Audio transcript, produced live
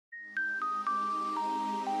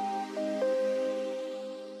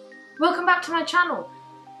Welcome back to my channel.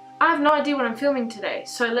 I have no idea what I'm filming today,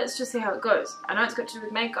 so let's just see how it goes. I know it's got to do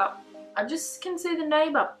with makeup. I just can see the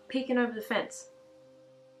neighbour peeking over the fence.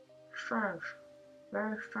 Strange.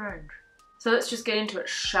 Very strange. So let's just get into it,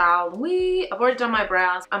 shall we? I've already done my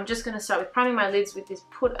brows. I'm just going to start with priming my lids with this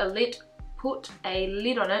put a lid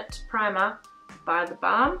on it primer by The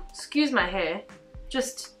Balm. Excuse my hair.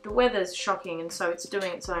 Just the weather's shocking and so it's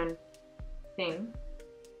doing its own thing.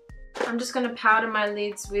 I'm just going to powder my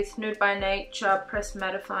lids with Nude by Nature Pressed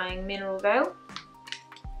Mattifying Mineral Veil.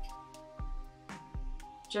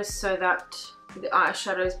 Just so that the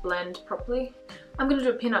eyeshadows blend properly. I'm going to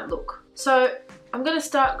do a pin-up look. So I'm going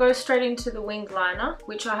to go straight into the winged liner,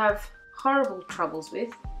 which I have horrible troubles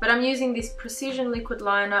with. But I'm using this Precision Liquid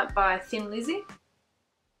Liner by Thin Lizzy.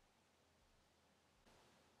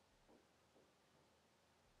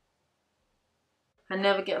 I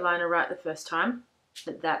never get liner right the first time,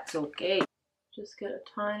 but that's okay. Just get a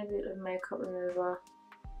tiny bit of makeup remover.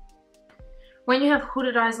 When you have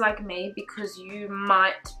hooded eyes like me, because you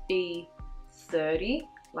might be 30,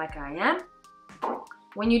 like I am,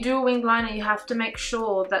 when you do a winged liner, you have to make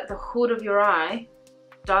sure that the hood of your eye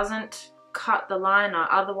doesn't cut the liner,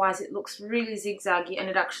 otherwise it looks really zigzaggy and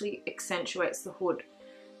it actually accentuates the hood.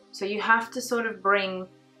 So you have to sort of bring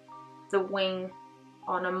the wing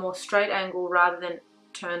on a more straight angle rather than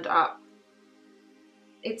turned up.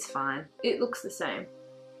 It's fine. It looks the same.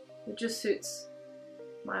 It just suits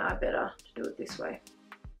my eye better to do it this way.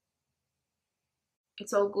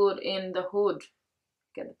 It's all good in the hood.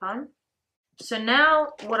 Get the pun? So now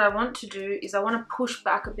what I want to do is I want to push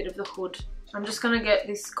back a bit of the hood. I'm just going to get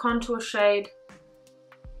this contour shade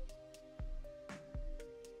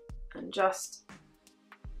and just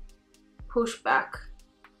push back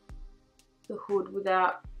the hood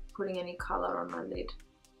without putting any colour on my lid,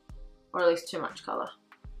 or at least too much colour,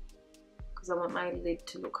 because I want my lid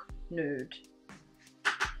to look nude,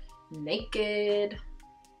 naked.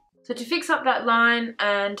 So to fix up that line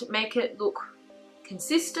and make it look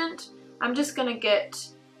consistent, I'm just going to get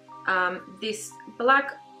this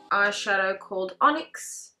black eyeshadow called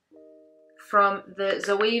Onyx from the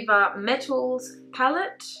Zoeva Metals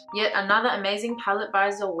palette. Yet another amazing palette by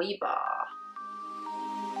Zoeva.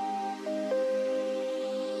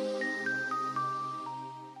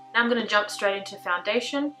 Now I'm going to jump straight into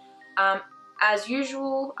foundation. As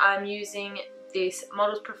usual, I'm using this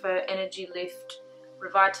Models Prefer Energy Lift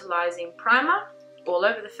Revitalizing Primer all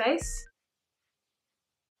over the face.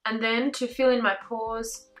 And then to fill in my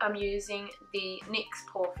pores, I'm using the NYX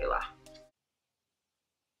Pore Filler.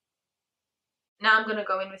 Now I'm going to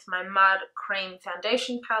go in with my Mud Cream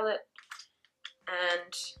Foundation palette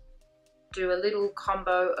and do a little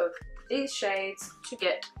combo of these shades to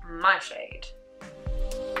get my shade.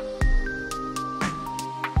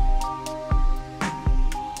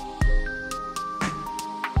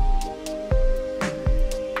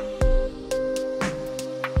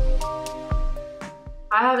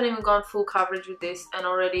 I haven't even gone full coverage with this and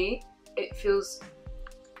already it feels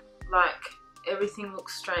like everything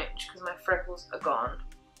looks strange because my freckles are gone.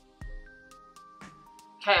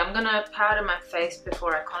 Okay, I'm gonna powder my face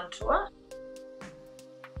before I contour.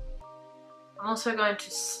 I'm also going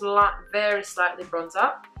to very slightly bronze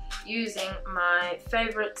up using my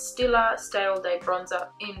favorite Stila Stay All Day bronzer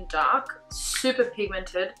in dark. Super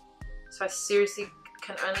pigmented, so I seriously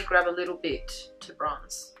can only grab a little bit to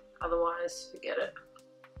bronze. Otherwise, forget it.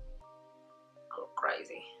 I look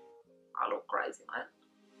crazy. I look crazy, man.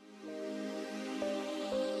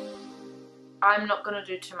 I'm not going to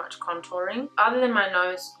do too much contouring other than my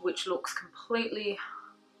nose, which looks completely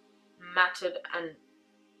matted and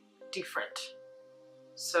different.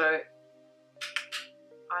 So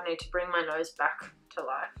I need to bring my nose back to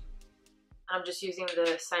life. I'm just using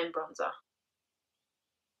the same bronzer.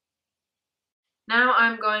 Now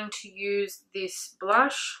I'm going to use this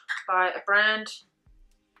blush by a brand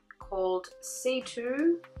called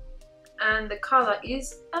C2 and the colour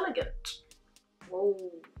is Elegant.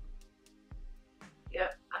 Whoa.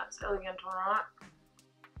 Yep, that's elegant, alright.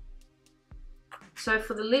 So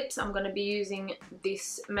for the lips, I'm going to be using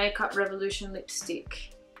this Makeup Revolution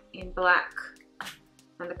lipstick in black.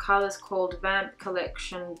 And the colour is called Vamp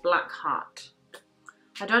Collection Black Heart.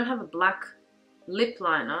 I don't have a black lip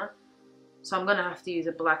liner, so I'm going to have to use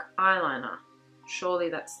a black eyeliner. Surely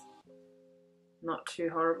that's not too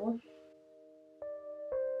horrible.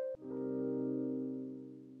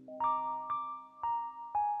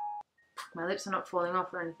 My lips are not falling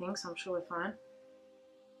off or anything, so I'm sure we're fine.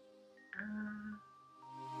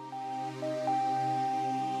 I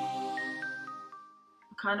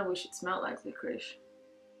kind of wish it smelled like licorice.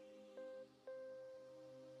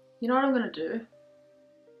 You know what I'm going to do?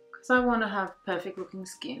 because I want to have perfect looking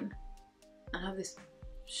skin and have this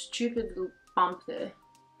stupid little bump there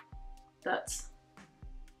that's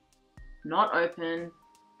not open,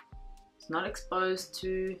 it's not exposed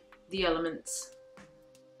to the elements.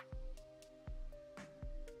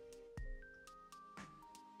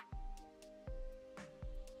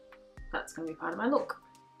 That's going to be part of my look.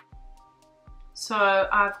 So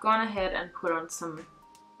I've gone ahead and put on some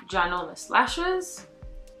ginormous lashes.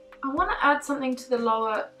 I want to add something to the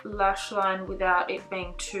lower lash line without it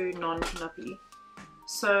being too non-pin-uppy.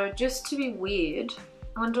 So just to be weird,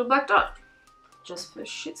 I'm going to do a black dot, just for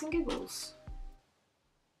shits and giggles.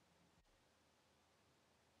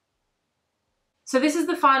 So this is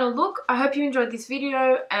the final look. I hope you enjoyed this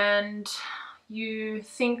video and you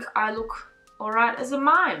think I look alright as a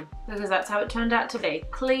mime, because that's how it turned out to be.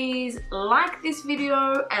 Please like this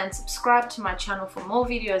video and subscribe to my channel for more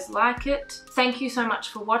videos like it. Thank you so much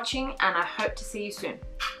for watching and I hope to see you soon.